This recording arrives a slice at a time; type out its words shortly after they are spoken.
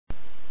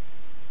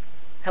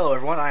Hello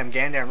everyone, I am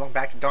Gander and welcome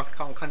back to Donkey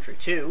Kong Country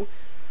 2,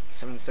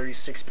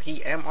 7:36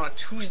 p.m. on a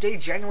Tuesday,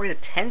 January the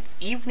 10th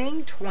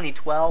evening,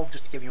 2012,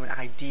 just to give you an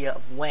idea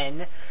of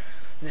when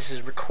this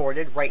is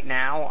recorded right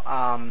now.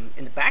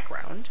 In the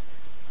background,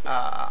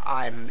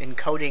 I'm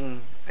encoding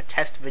a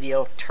test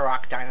video of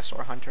Turok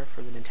Dinosaur Hunter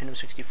for the Nintendo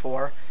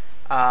 64.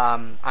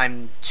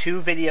 I'm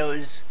 2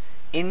 videos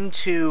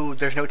into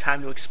There's No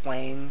Time to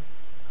Explain,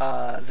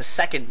 the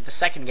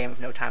second game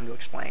of No Time to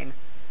Explain.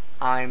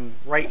 I'm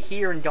right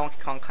here in Donkey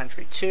Kong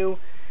Country 2,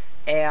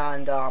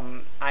 and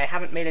I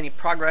haven't made any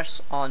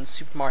progress on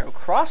Super Mario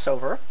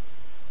Crossover,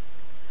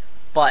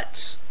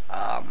 but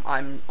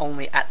I'm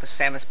only at the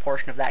Samus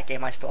portion of that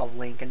game. I still have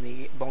Link in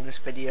the bonus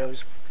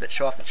videos that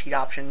show off the cheat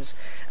options,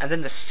 and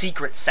then the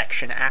secret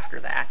section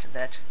after that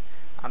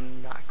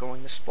I'm not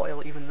going to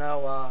spoil, even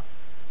though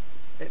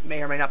it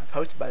may or may not be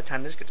posted by the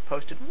time this gets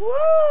posted.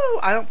 Woo!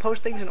 I don't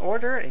post things in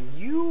order, and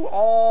you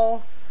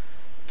all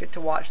get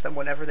to watch them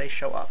whenever they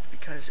show up,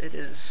 because it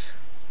is...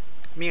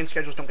 me and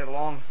schedules don't get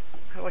along.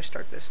 How do I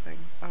start this thing?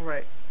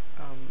 Alright.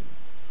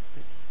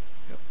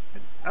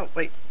 Oh,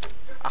 wait.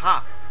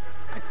 Aha!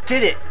 I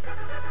did it!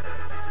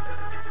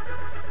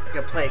 I'm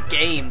gonna play a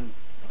game.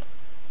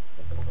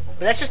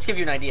 But that's just to give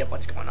you an idea of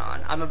what's going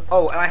on.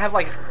 Oh, and I have,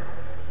 like,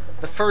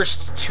 the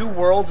first 2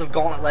 worlds of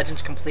Gauntlet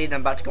Legends completed.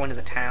 I'm about to go into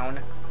the town.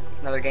 It's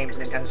another game for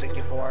Nintendo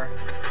 64.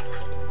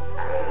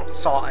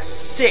 Saw a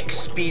sick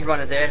speedrun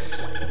of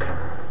this,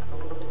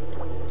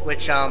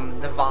 which, the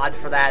VOD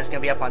for that is going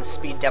to be up on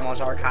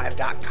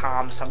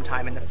speeddemosarchive.com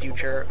sometime in the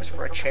future. It was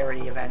for a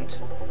charity event.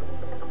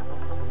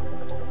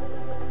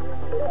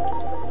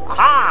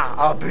 Aha!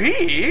 A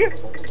bee?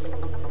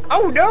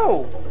 Oh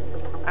no!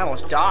 I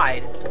almost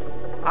died.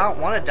 I don't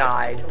want to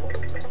die.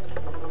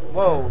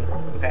 Whoa.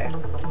 Okay.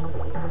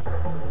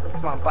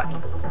 Come on, button.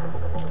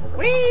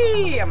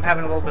 Whee! I'm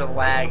having a little bit of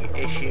lag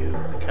issue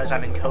because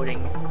I'm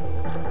encoding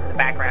in the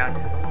background.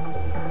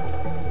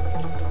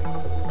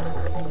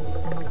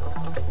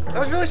 I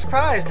was really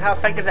surprised how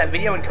effective that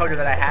video encoder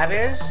that I have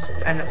is,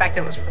 and the fact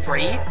that it was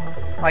free.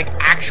 Like,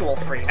 actual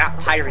free, not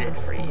pirated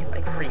free.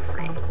 Like, free.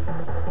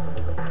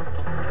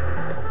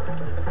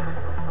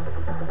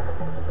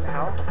 What the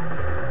hell?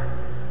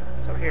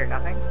 It's over here,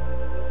 nothing?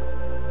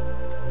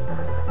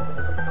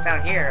 It's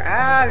down here.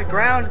 Ah,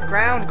 ground.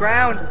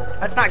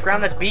 That's not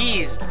ground, that's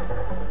bees.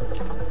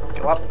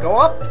 Go up.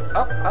 Up.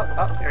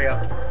 There we go.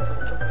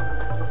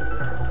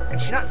 Can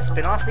she not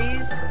spin off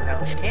these?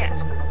 No, she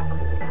can't.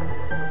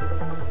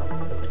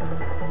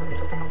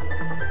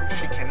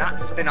 Not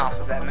spin off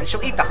of them, and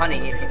she'll eat the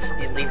honey if you just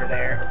leave her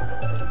there.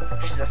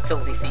 She's a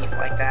filthy thief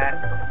like that.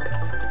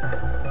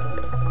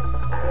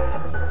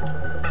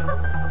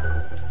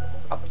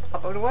 Up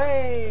and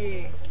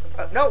away!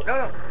 No!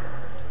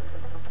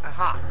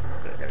 Aha!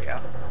 Good, there we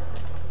go.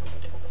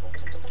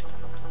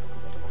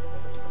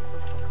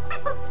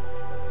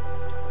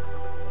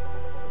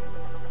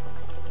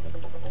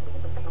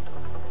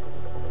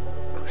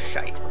 Oh,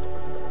 shite.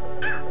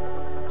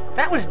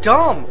 That was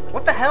dumb!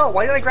 What the hell?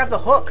 Why did I grab the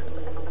hook?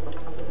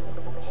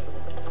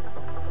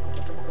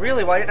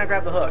 Really? Why didn't I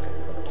grab the hook?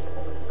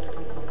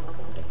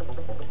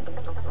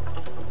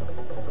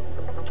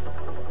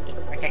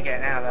 I can't get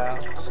it now, though,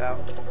 so...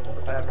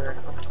 whatever.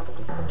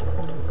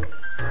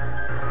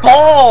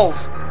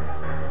 Balls!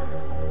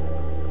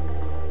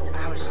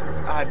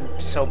 I'm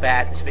so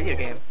bad at this video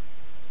game.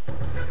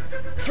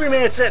 3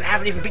 minutes in,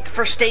 haven't even beat the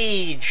first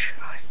stage!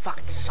 Oh, I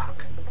fucking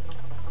suck.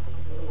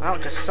 I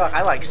don't just suck,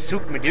 I like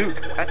Souk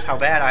Madook. That's how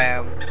bad I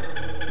am.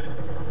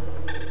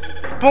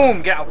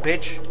 Boom! Get out,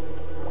 bitch!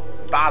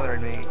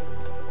 Bothering me.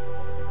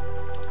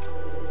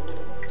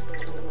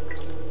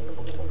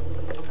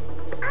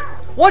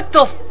 What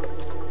the f—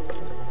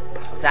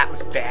 oh, that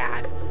was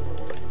bad.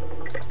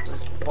 It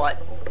was butt.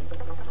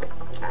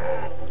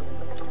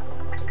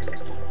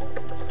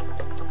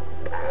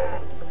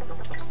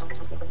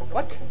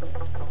 What?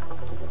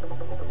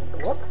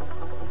 Whoop.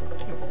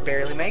 You can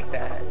barely make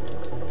that.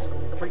 It's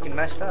freaking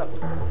messed up.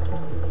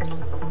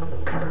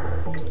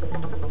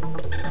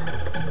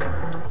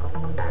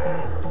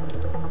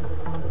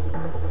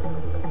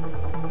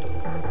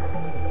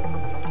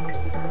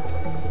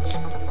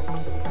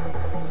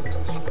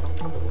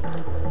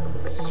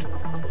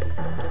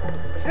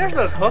 See, there's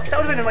those hooks. That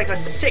would have been like a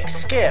sick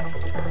skip.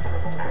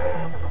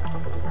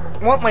 I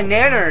want my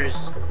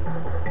nanners.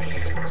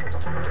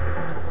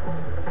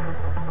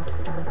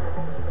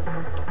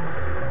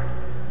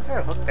 Is there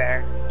a hook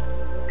there?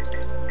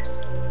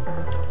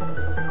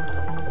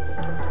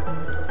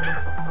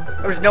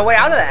 There was no way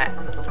out of that.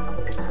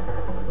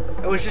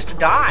 It was just to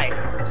die.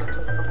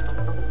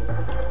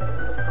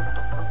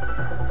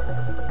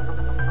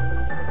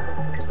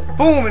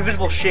 Boom!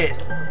 Invisible shit.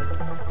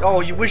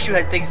 Oh, you wish you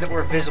had things that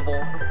were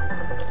visible.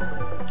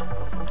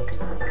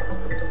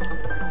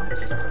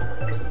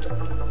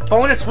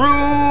 Bonus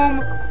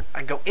room!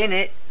 I go in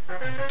it,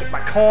 get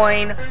my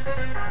coin.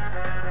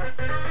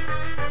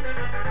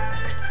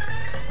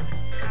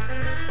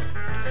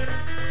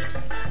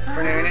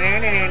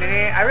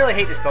 I really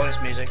hate this bonus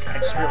music. I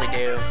just really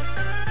do.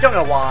 Don't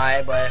know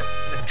why, but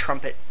the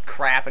trumpet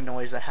crap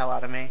annoys the hell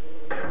out of me.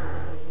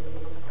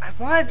 I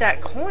wanted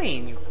that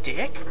coin, you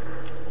dick.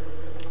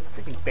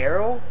 Freaking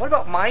barrel? What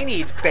about my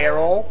needs,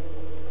 barrel?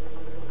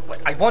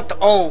 What, I want the...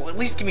 Oh, at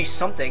least give me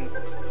something.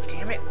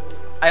 Damn it.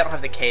 I don't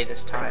have the K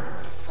this time.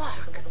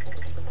 Fuck.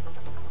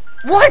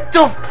 What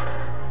the...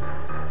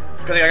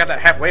 It's good thing I got that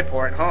halfway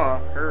point, huh?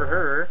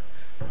 Her.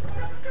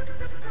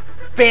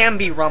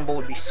 Bambi Rumble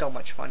would be so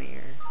much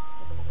funnier.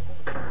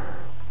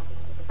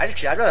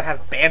 I'd rather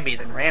have Bambi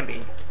than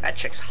Rambi. That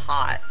chick's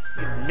hot.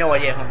 You have no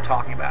idea who I'm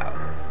talking about.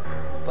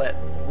 But,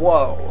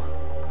 whoa.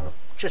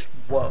 Just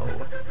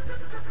whoa.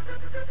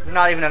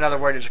 Not even another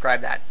word to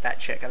describe that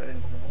chick other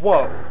than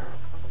whoa.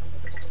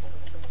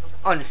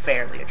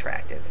 Unfairly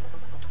attractive.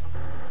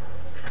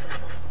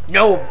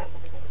 No!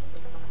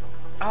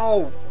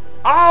 Oh!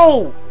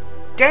 Oh!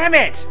 Damn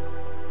it!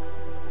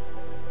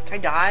 Can I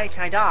die?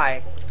 Can I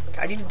die?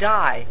 I need to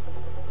die.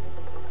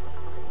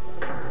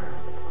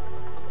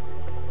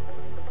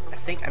 I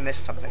think I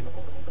missed something.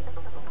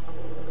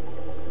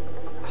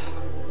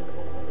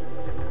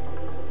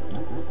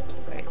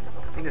 Wait,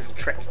 I think there's a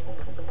trick.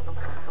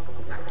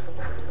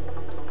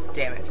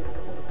 Damn it.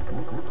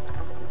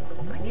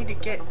 I need to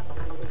get...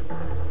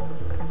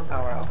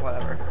 Oh well,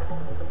 whatever.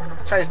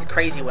 Let's try this the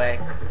crazy way.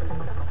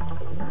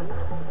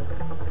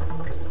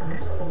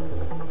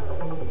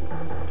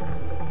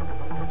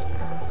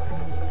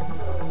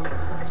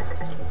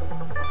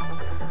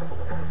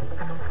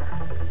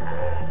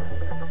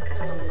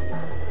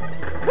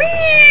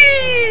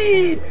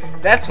 Whee!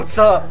 That's what's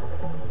up.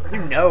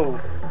 You know.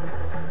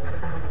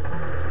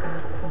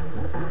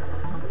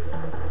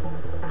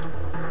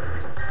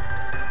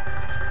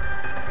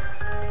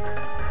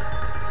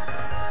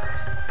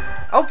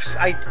 Oops,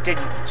 I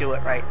didn't do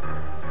it right.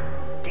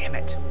 Damn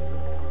it.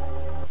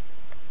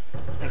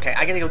 Okay,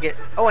 I gotta go get...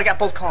 Oh, I got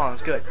both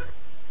columns. Good.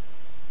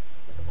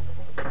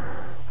 I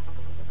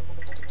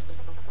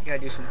gotta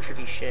do some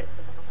tricky shit.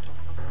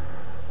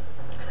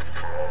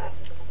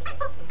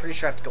 I'm pretty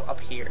sure I have to go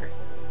up here.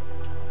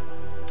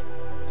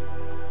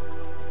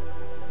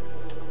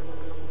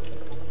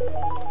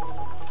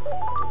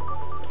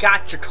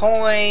 Got your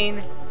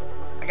coin.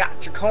 I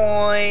got your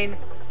coin.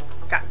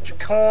 Got your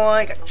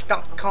coin. Got your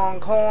Donkey Kong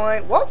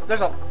coin. Whoa,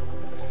 there's a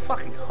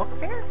fucking hook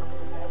there?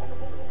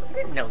 I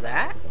didn't know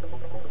that.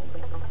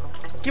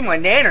 Give me my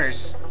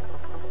nanners.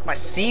 My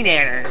sea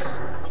nanners.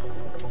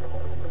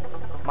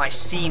 My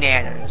sea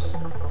nanners.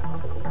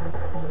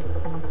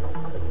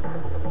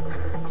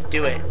 Let's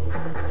do it.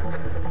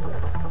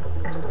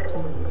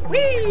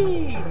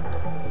 Whee!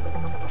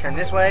 Turn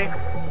this way.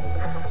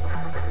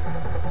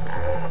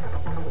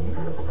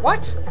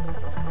 What?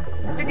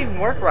 It didn't even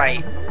work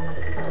right.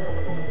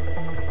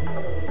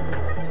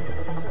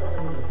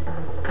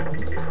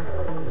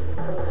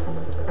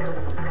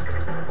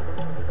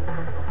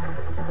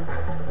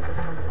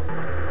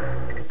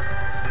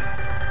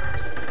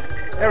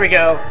 There we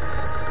go.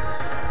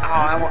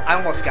 Oh, I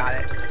almost got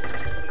it.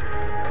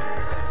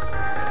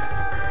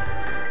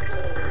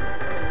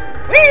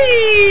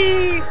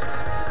 Whee!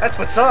 That's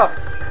what's up.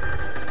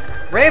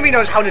 Rambi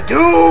knows how to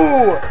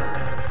do.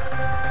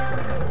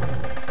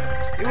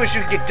 You wish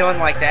you could get done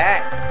like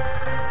that.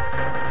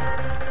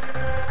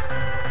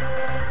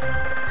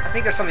 I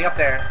think there's something up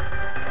there.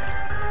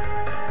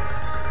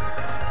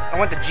 I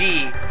want the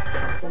G.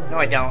 No,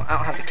 I don't. I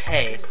don't have the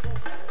K.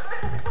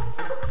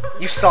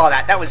 You saw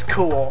that. That was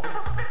cool.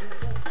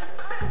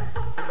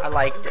 I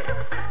liked it.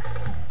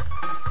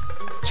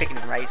 Chicken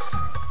and rice.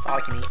 That's all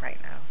I can eat right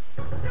now.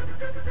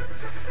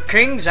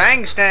 King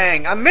Zang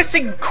Stang! I'm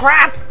missing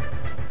crap!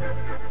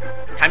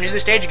 Time to do the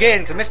stage again,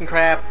 because I'm missing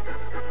crap.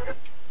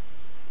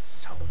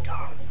 So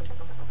dumb.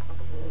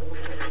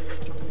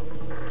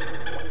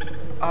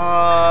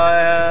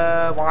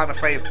 Well, I'm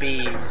afraid of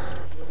bees.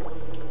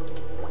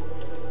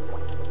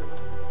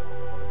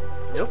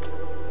 Nope.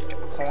 Get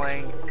my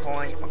coin,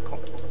 get my coin.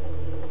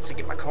 So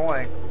get my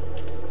coin.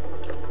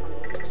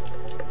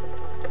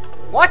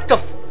 What the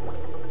f...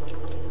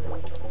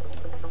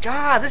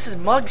 God, this is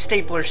Mug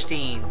Stapler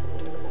Steam.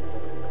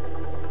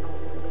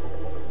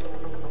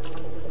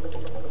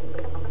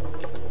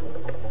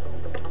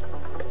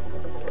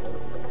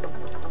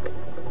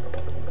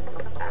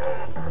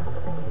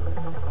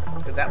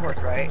 Did that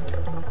work right?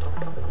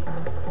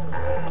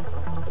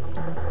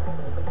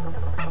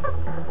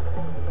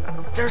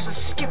 There's a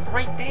skip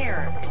right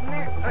there, isn't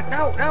there?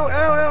 No.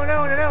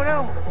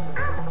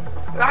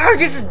 Ah,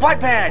 this is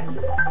butt bad.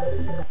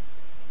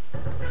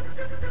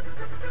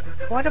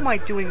 What am I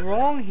doing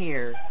wrong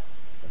here?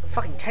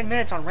 Fucking 10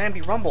 minutes on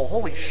Rambi Rumble.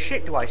 Holy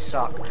shit, do I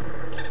suck.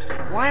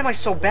 Why am I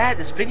so bad at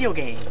this video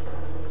game?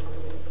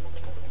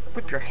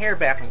 Whip your hair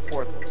back and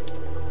forth.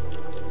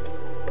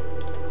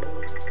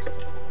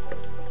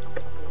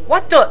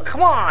 What the?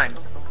 Come on!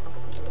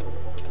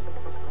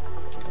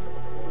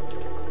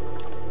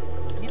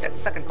 I need that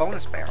second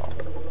bonus barrel.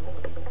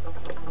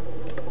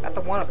 Not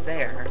the one up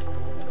there.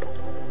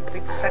 I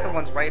think the second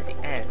one's right at the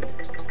end.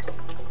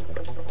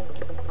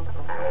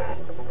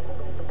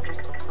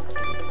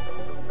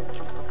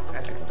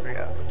 Okay, there we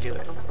go. Do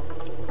it.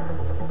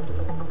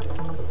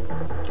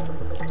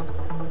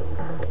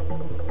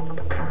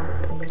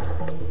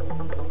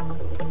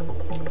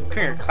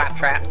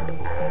 claptrap,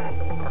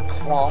 or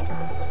clomp,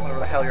 whatever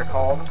the hell you're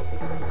called.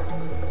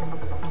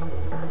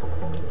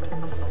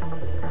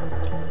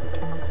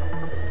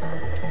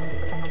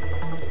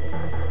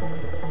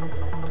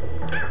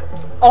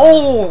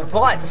 Oh,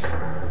 butts!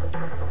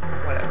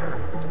 Whatever.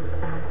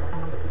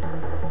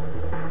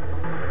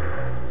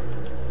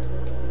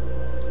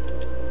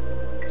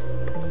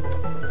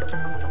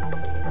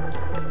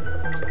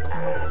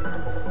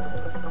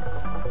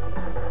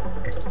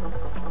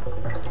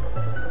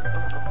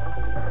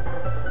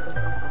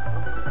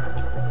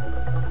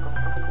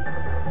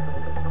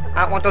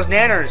 I don't want those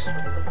nanners.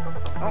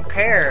 I don't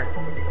care.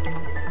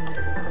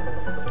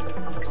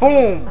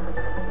 Boom!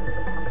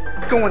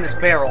 Go in this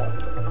barrel.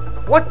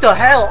 What the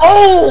hell?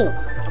 Oh!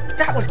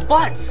 That was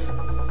butts! I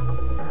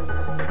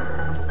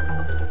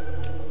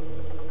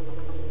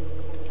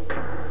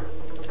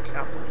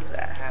can't believe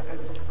that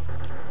happened.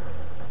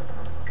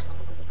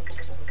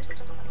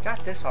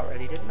 Got this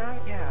already, didn't I?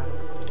 Yeah.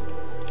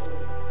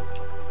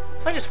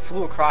 If I just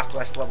flew across the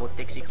rest of the level with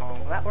Dixie Kong,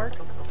 will that work?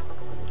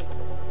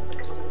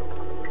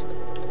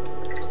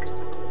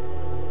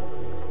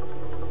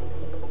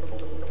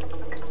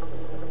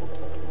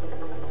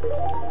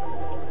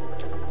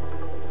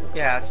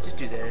 Yeah, let's just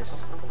do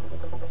this.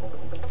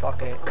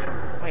 Fuck it.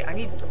 Wait, I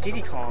need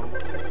Diddy Kong.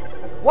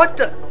 What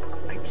the?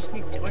 I just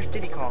need. Where's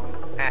Diddy Kong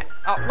at?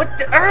 Oh, what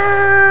the?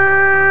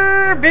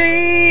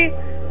 B!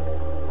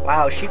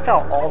 Wow, she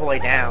fell all the way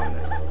down.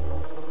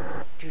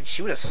 Dude,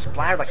 she would have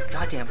splattered like a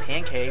goddamn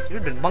pancake. There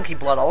would have been monkey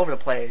blood all over the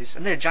place.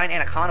 And then a giant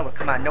anaconda would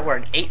come out of nowhere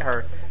and ate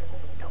her.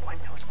 No one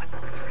knows what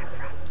movie's that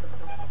from.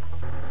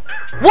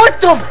 What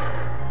the?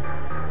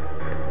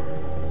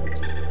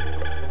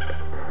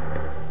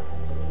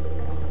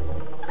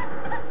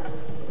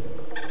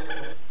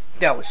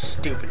 That was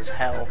stupid as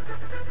hell.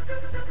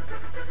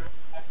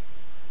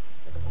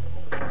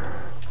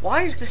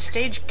 Why is this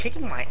stage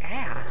kicking my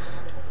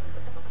ass?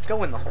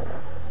 Go in the hole.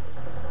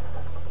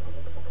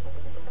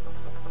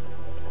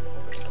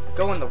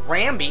 Go in the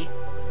Ramby.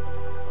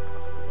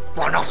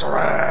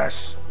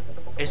 Rhinoceros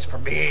is for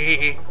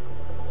me.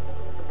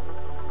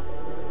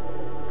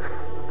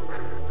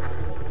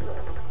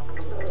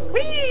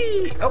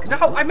 Whee! Oh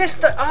no, I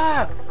missed the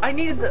I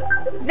needed the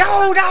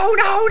no.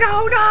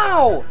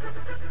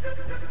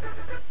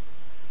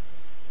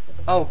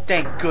 Oh,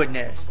 thank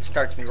goodness. It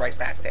starts me right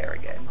back there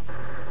again.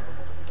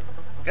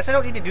 Guess I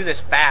don't need to do this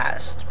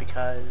fast,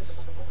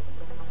 because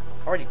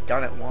I've already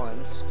done it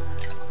once.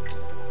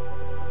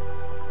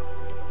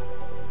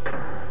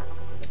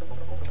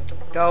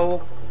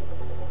 Go.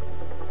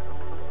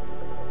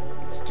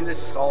 Let's do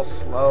this all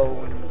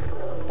slow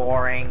and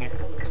boring.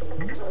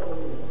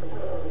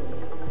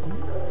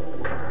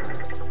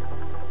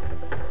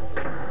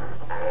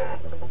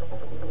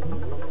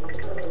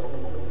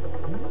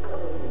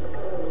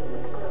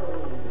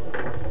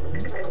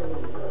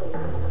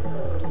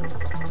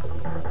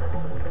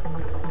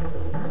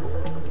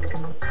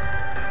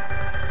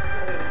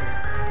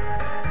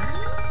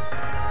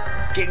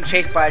 Getting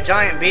chased by a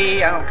giant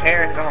bee, I don't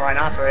care because I'm a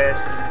rhinoceros.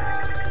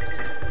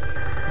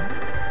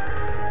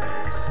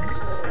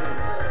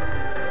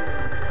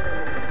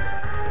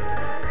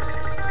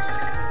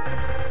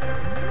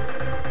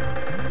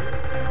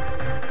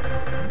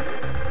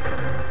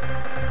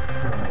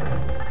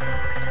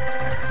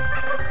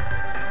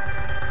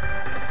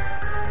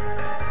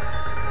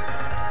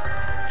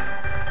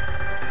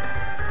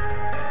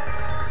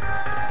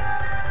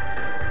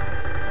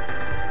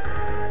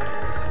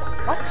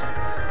 What?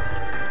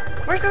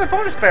 Where's the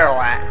bonus barrel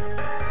at?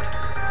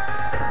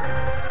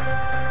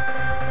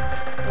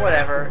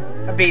 Whatever.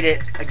 I beat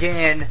it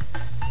again.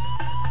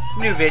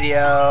 New video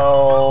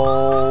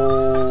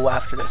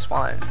after this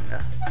one.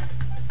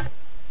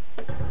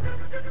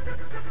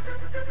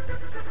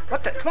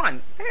 What the? Come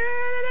on.